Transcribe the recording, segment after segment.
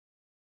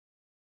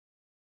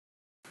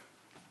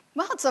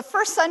Well, it's the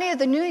first Sunday of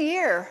the new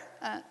year.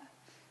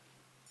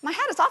 My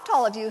hat is off to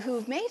all of you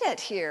who've made it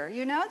here.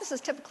 You know, this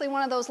is typically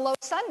one of those low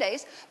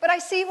Sundays, but I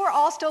see we're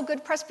all still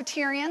good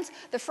Presbyterians.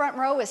 The front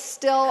row is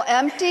still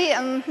empty.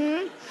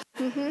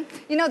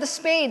 You know, the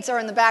Spades are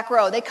in the back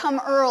row. They come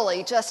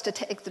early just to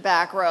take the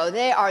back row.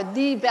 They are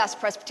the best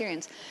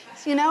Presbyterians.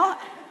 You know,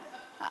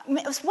 one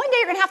day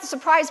you're going to have to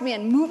surprise me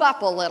and move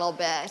up a little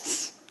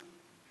bit.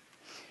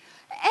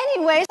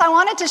 Anyways, I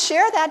wanted to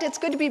share that. It's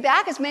good to be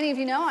back. As many of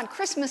you know, on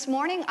Christmas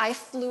morning, I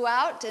flew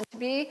out to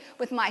be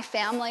with my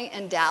family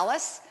in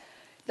Dallas.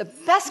 The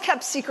best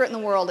kept secret in the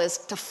world is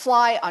to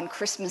fly on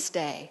Christmas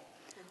Day.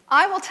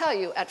 I will tell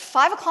you, at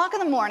 5 o'clock in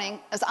the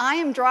morning, as I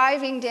am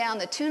driving down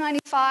the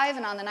 295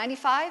 and on the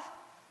 95,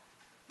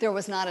 there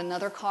was not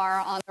another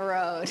car on the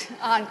road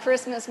on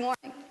Christmas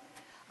morning.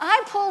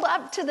 I pulled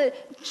up to the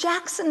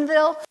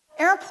Jacksonville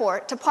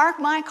airport to park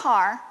my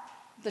car.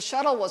 The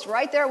shuttle was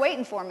right there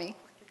waiting for me.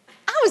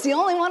 I was the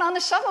only one on the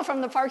shuttle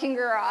from the parking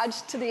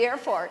garage to the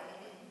airport.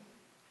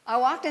 I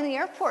walked in the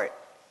airport.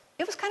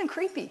 It was kind of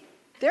creepy.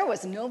 There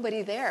was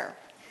nobody there.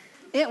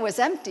 It was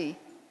empty.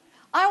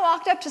 I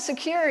walked up to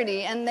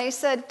security, and they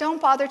said, "Don't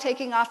bother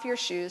taking off your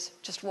shoes.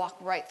 Just walk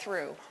right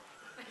through."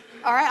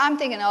 All right, I'm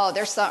thinking, oh,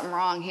 there's something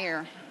wrong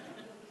here.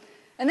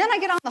 And then I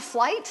get on the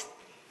flight,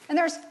 and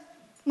there's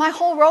my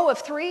whole row of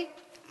 3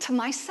 to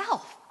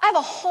myself. I have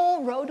a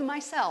whole row to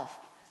myself.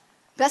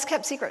 Best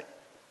kept secret,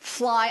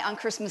 fly on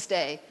Christmas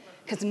Day,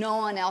 because no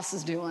one else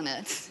is doing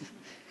it.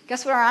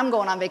 Guess where I'm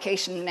going on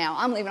vacation now?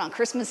 I'm leaving on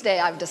Christmas Day,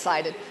 I've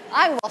decided.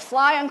 I will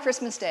fly on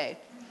Christmas Day.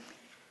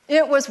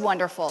 It was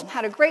wonderful.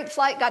 Had a great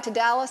flight, got to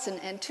Dallas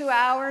in 2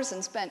 hours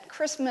and spent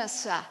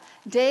Christmas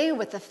Day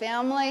with the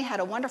family. Had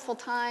a wonderful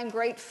time,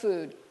 great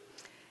food.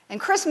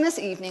 And Christmas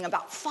evening,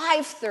 about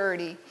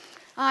 5:30,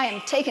 I am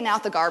taking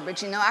out the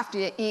garbage. You know, after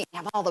you eat, you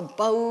have all the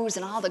bows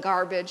and all the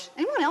garbage.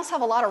 Anyone else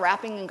have a lot of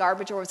wrapping and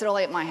garbage, or was it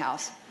only at my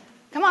house?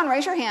 Come on,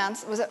 raise your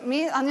hands. Was it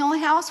me? I'm the only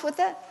house with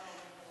it?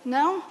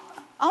 No?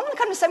 I want to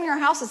come to some of your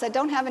houses that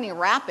don't have any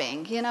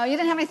wrapping. You know, you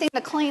didn't have anything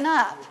to clean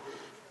up.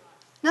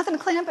 Nothing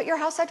to clean up at your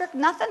house, Cedric?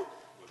 Nothing?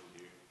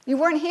 You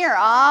weren't here.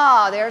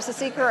 Ah, there's the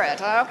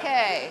secret.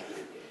 Okay.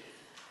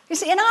 You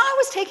see, and I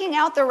was taking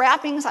out the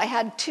wrappings. I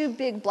had 2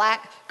 big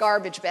black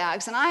garbage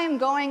bags, and I am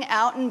going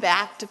out and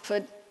back to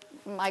put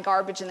my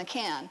garbage in the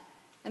can.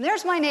 And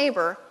there's my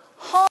neighbor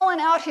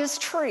hauling out his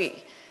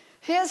tree,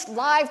 his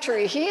live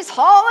tree. He's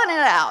hauling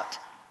it out.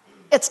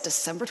 It's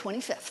December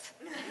 25th.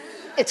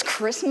 It's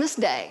Christmas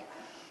Day.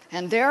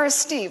 And there is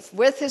Steve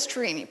with his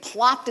tree, and he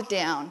plopped it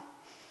down.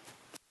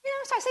 You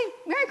know, so I say,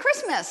 "Merry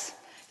Christmas."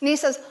 And he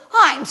says,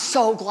 "I'm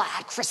so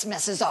glad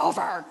Christmas is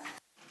over."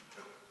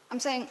 I'm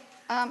saying,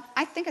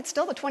 I think it's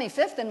still the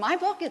 25th in my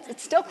book.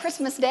 It's still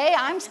Christmas Day.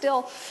 I'm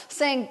still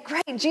saying,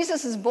 great,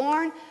 Jesus is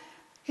born.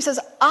 He says,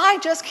 "I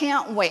just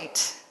can't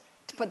wait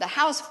to put the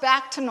house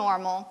back to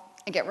normal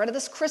and get rid of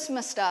this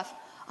Christmas stuff.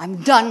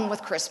 I'm done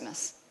with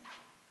Christmas."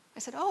 I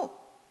said, "Oh,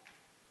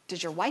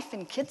 does your wife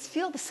and kids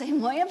feel the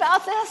same way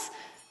about this?"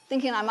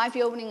 Thinking I might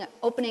be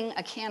opening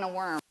a can of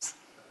worms.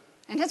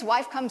 And his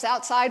wife comes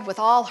outside with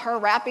all her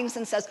wrappings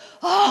and says,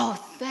 "Oh,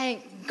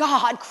 thank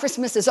God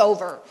Christmas is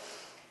over.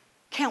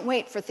 Can't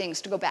wait for things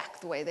to go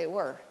back the way they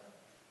were."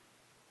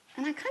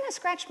 And I kind of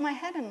scratched my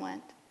head and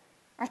went,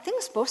 are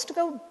things supposed to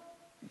go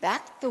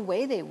back the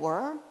way they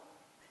were?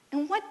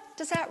 And what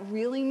does that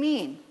really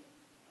mean?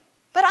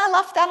 But I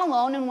left that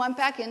alone and went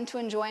back in to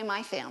enjoy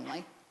my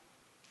family.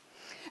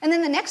 And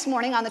then the next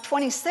morning, on the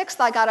 26th,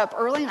 I got up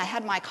early and I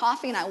had my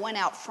coffee and I went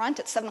out front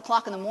at 7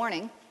 o'clock in the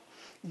morning.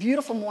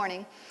 Beautiful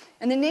morning.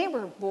 And the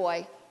neighbor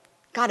boy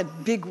got a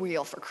big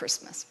wheel for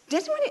Christmas.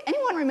 Did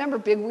anyone remember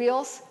big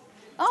wheels?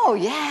 Oh,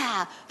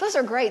 yeah. Those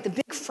are great. The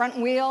big front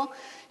wheel.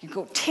 You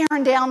go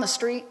tearing down the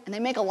street and they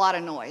make a lot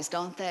of noise,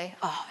 don't they?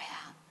 Oh,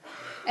 yeah.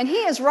 And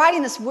he is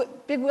riding this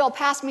big wheel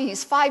past me.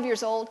 He's 5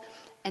 years old.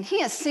 And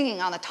he is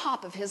singing on the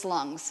top of his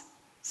lungs,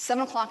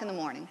 7 o'clock in the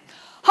morning.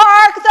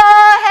 "Hark the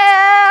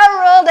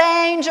herald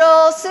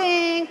angels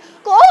sing,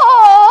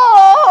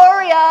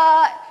 Gloria."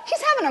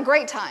 He's having a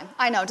great time.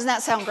 I know. Doesn't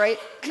that sound great?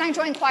 Can I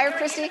join choir,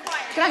 Christy?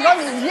 Can I go?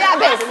 Yeah,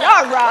 baby.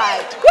 All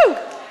right. Woo!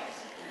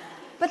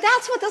 But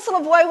that's what this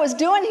little boy was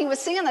doing. He was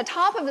singing the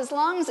top of his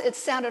lungs. It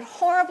sounded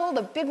horrible.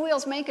 The big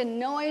wheel's making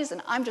noise,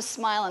 and I'm just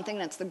smiling,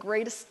 thinking it's the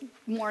greatest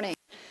morning.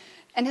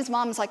 And his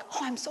mom was like, "Oh,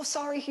 I'm so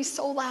sorry. He's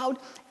so loud."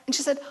 And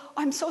she said, "Oh,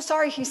 I'm so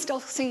sorry. He's still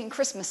singing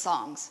Christmas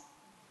songs."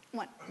 I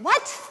went,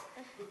 "What?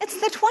 It's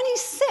the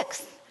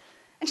 26th.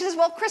 And she says,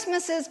 "Well,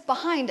 Christmas is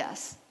behind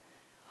us."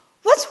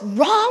 What's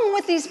wrong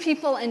with these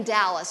people in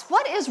Dallas?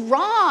 What is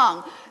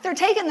wrong? They're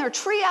taking their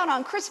tree out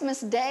on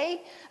Christmas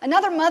Day.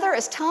 Another mother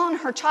is telling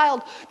her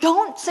child,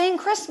 "Don't sing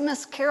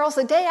Christmas carols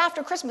the day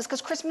after Christmas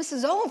because Christmas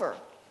is over."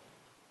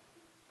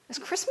 Is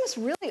Christmas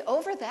really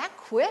over that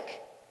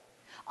quick?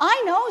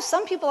 I know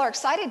some people are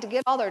excited to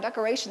get all their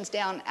decorations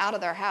down out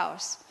of their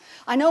house.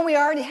 I know we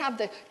already have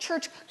the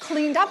church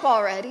cleaned up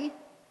already,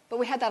 but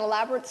we had that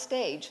elaborate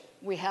stage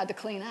we had to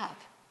clean up.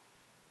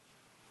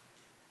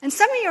 And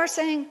some of you are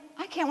saying,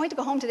 "I can't wait to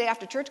go home today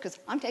after church because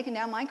I'm taking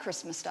down my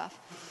Christmas stuff."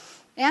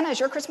 Anna, is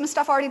your Christmas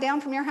stuff already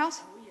down from your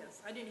house? Oh,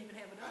 yes. I didn't even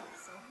have it up,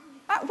 so.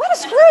 What a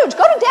Scrooge.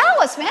 Go to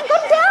Dallas, man. Go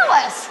to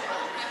Dallas.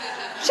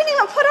 She didn't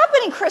even put up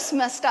any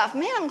Christmas stuff.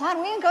 Man, I'm glad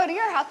we didn't go to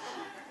your house.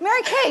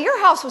 Mary Kay, your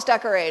house was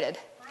decorated.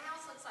 My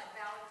house looks like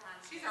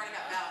Valentine's. She's already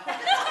got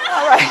Valentine's.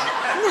 All right.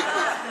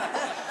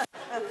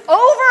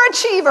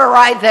 Overachiever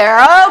right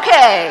there.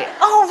 Okay.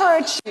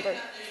 Overachiever.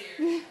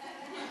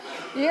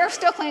 You're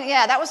still cleaning.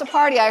 Yeah, that was a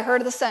party I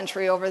heard of the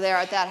century over there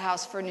at that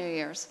house for New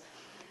Year's.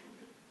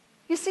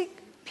 You see,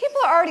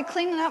 people are already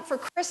cleaning up for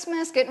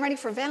Christmas, getting ready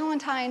for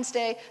Valentine's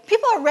Day.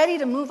 People are ready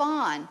to move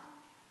on.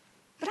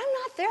 But I'm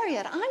not there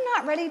yet. I'm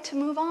not ready to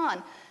move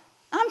on.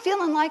 I'm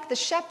feeling like the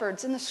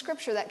shepherds in the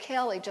scripture that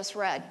Kaylee just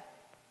read.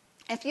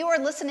 If you were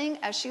listening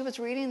as she was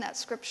reading that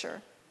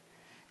scripture,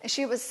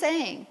 she was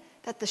saying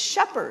that the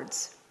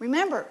shepherds,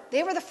 remember,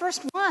 they were the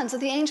first ones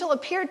that the angel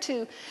appeared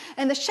to,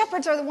 and the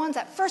shepherds are the ones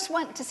that first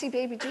went to see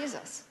baby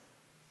Jesus.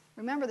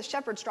 Remember, the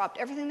shepherds dropped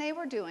everything they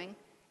were doing,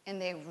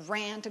 and they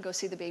ran to go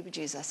see the baby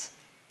Jesus.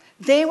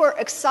 They were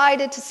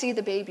excited to see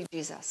the baby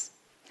Jesus.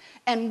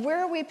 And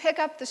where we pick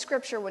up the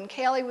scripture when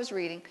Kaylee was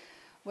reading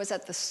was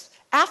at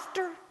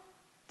after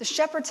the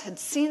shepherds had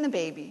seen the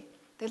baby,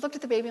 they looked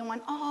at the baby and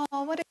went, oh,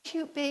 what a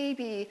cute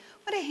baby.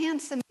 What a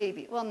handsome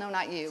baby. Well, no,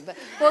 not you, but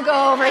we'll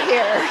go over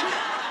here.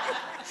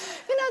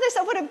 They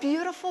said, what a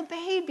beautiful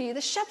baby. The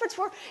shepherds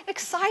were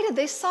excited.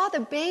 They saw the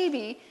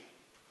baby,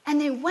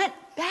 and they went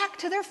back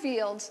to their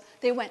fields.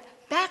 They went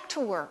back to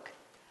work.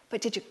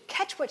 But did you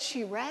catch what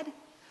she read?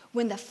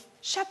 When the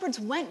shepherds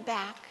went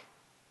back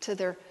to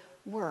their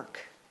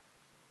work,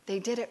 they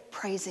did it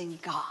praising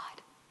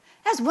God.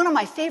 That's one of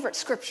my favorite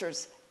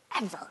scriptures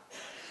ever.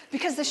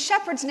 Because the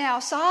shepherds now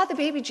saw the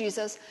baby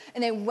Jesus,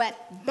 and they went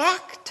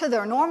back to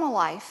their normal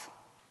life,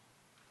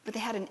 but they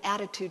had an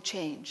attitude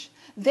change.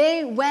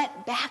 They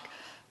went back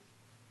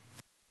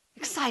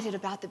excited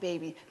about the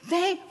baby.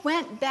 They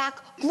went back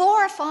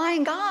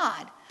glorifying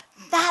God.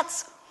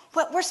 That's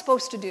what we're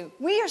supposed to do.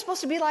 We are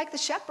supposed to be like the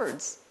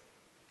shepherds.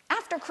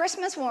 After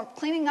Christmas, when we're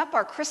cleaning up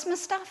our Christmas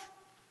stuff,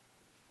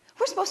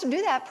 we're supposed to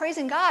do that,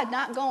 praising God,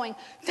 not going,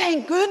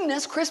 thank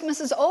goodness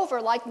Christmas is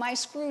over, like my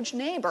Scrooge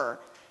neighbor.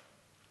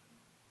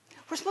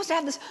 We're supposed to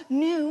have this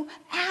new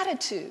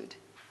attitude.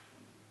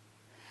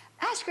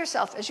 Ask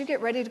yourself, as you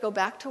get ready to go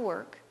back to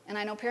work, and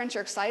I know parents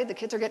are excited, the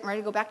kids are getting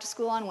ready to go back to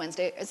school on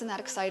Wednesday. Isn't that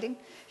exciting?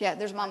 Yeah,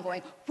 there's mom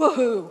going,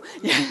 woohoo.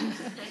 Yeah.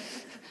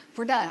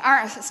 We're done. All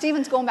right,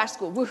 Stephen's going back to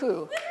school,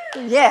 woohoo.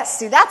 Yes,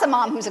 see, that's a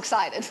mom who's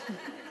excited.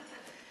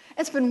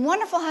 It's been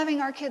wonderful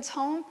having our kids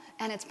home,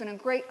 and it's been a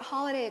great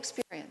holiday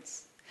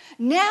experience.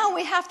 Now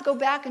we have to go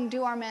back and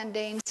do our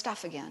mundane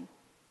stuff again.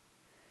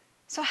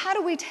 So how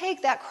do we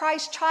take that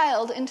Christ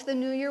child into the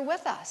new year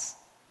with us?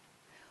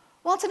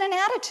 Well, it's in an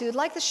attitude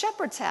like the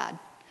shepherds had.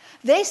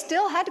 They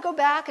still had to go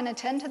back and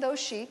attend to those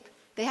sheep.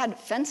 They had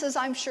fences,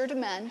 I'm sure, to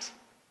mend.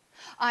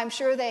 I'm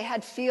sure they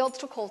had fields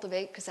to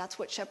cultivate, because that's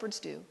what shepherds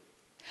do.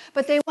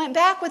 But they went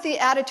back with the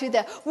attitude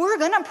that we're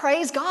going to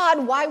praise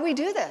God why we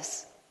do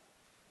this.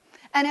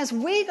 And as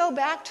we go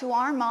back to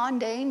our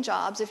mundane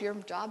jobs, if your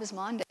job is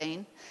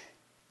mundane,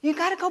 you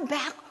got to go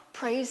back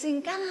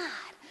praising God.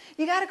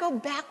 You got to go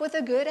back with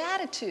a good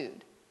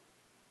attitude.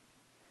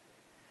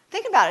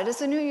 Think about it as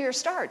the new year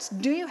starts.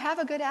 Do you have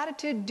a good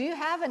attitude? Do you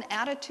have an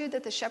attitude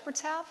that the shepherds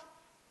have?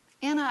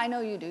 Anna, I know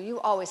you do. You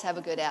always have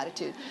a good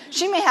attitude.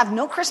 She may have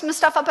no Christmas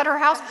stuff up at her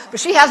house, but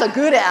she has a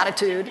good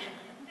attitude.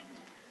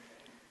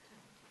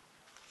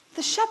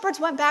 The shepherds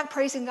went back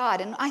praising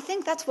God, and I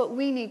think that's what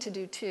we need to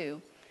do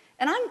too.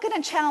 And I'm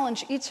going to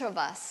challenge each of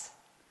us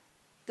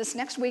this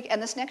next week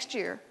and this next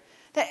year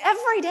that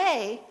every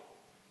day,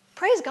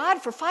 praise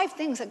God for 5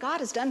 things that God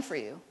has done for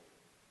you.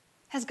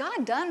 Has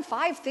God done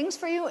 5 things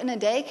for you in a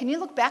day? Can you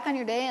look back on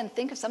your day and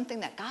think of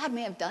something that God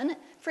may have done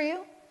for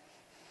you?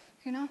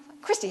 You know,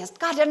 Christy, has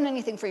God done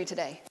anything for you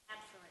today?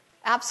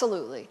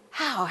 Absolutely.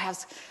 How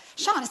has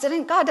Sean, has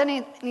God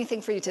done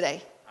anything for you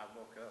today? I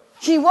woke up.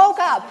 He woke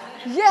up.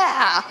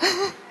 Yeah.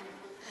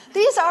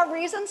 These are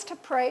reasons to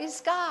praise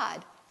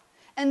God.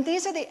 And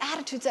these are the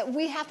attitudes that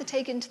we have to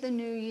take into the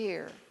new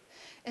year,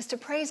 is to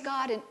praise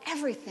God in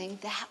everything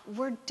that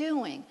we're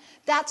doing.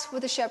 That's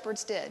what the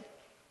shepherds did.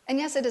 And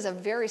yes, it is a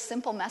very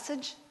simple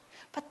message,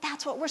 but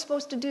that's what we're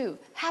supposed to do.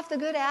 Have the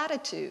good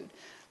attitude.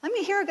 Let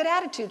me hear a good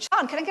attitude.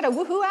 Sean, can I get a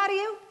woohoo out of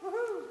you?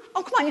 Woohoo.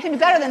 Oh, come on, you can do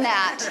better than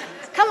that.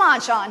 Come on,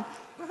 Sean.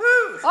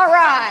 Woohoo! All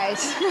right.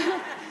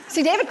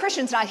 See, David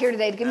Christian's not here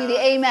today to give me the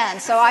amen,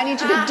 so I need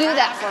you to do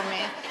that for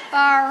me.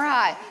 All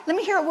right. Let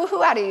me hear a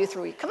woohoo out of you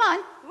 3. Come on.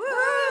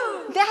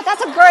 Woohoo!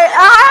 That's a great,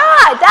 all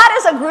right. That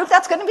is a group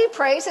that's going to be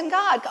praising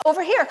God.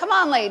 Over here. Come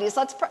on, ladies.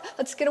 Let's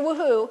get a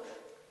woohoo.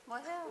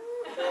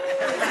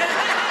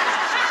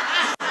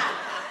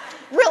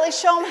 Really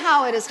show them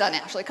how it is done,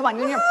 Ashley. Come on.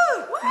 You and your,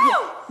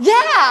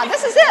 yeah,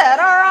 this is it.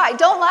 All right.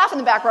 Don't laugh in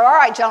the back row. All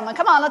right, gentlemen.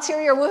 Come on. Let's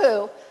hear your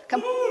woohoo.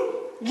 Come.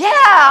 Yeah,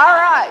 all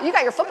right. You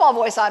got your football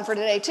voice on for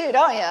today, too,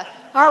 don't you?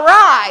 All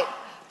right.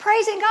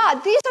 Praising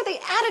God. These are the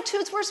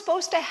attitudes we're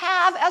supposed to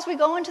have as we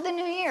go into the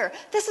new year.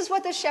 This is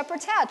what the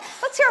shepherds had.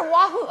 Let's hear a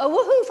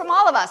woohoo from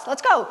all of us.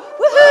 Let's go.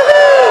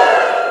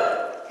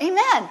 Woohoo!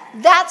 Amen.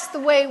 That's the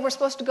way we're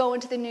supposed to go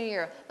into the new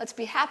year. Let's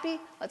be happy.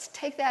 Let's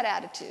take that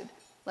attitude.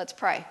 Let's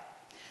pray.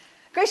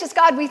 Gracious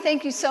God, we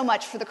thank you so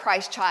much for the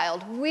Christ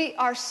child. We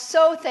are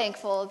so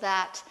thankful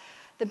that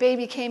the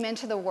baby came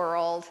into the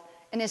world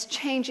and is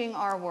changing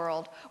our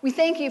world. We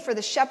thank you for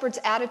the shepherds'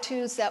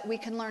 attitudes that we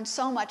can learn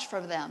so much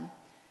from them.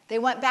 They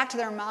went back to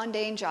their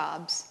mundane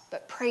jobs,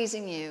 but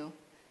praising you.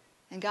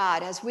 And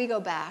God, as we go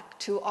back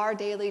to our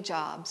daily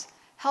jobs,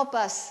 help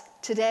us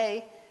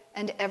today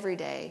and every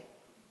day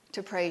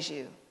to praise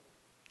you.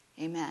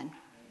 Amen.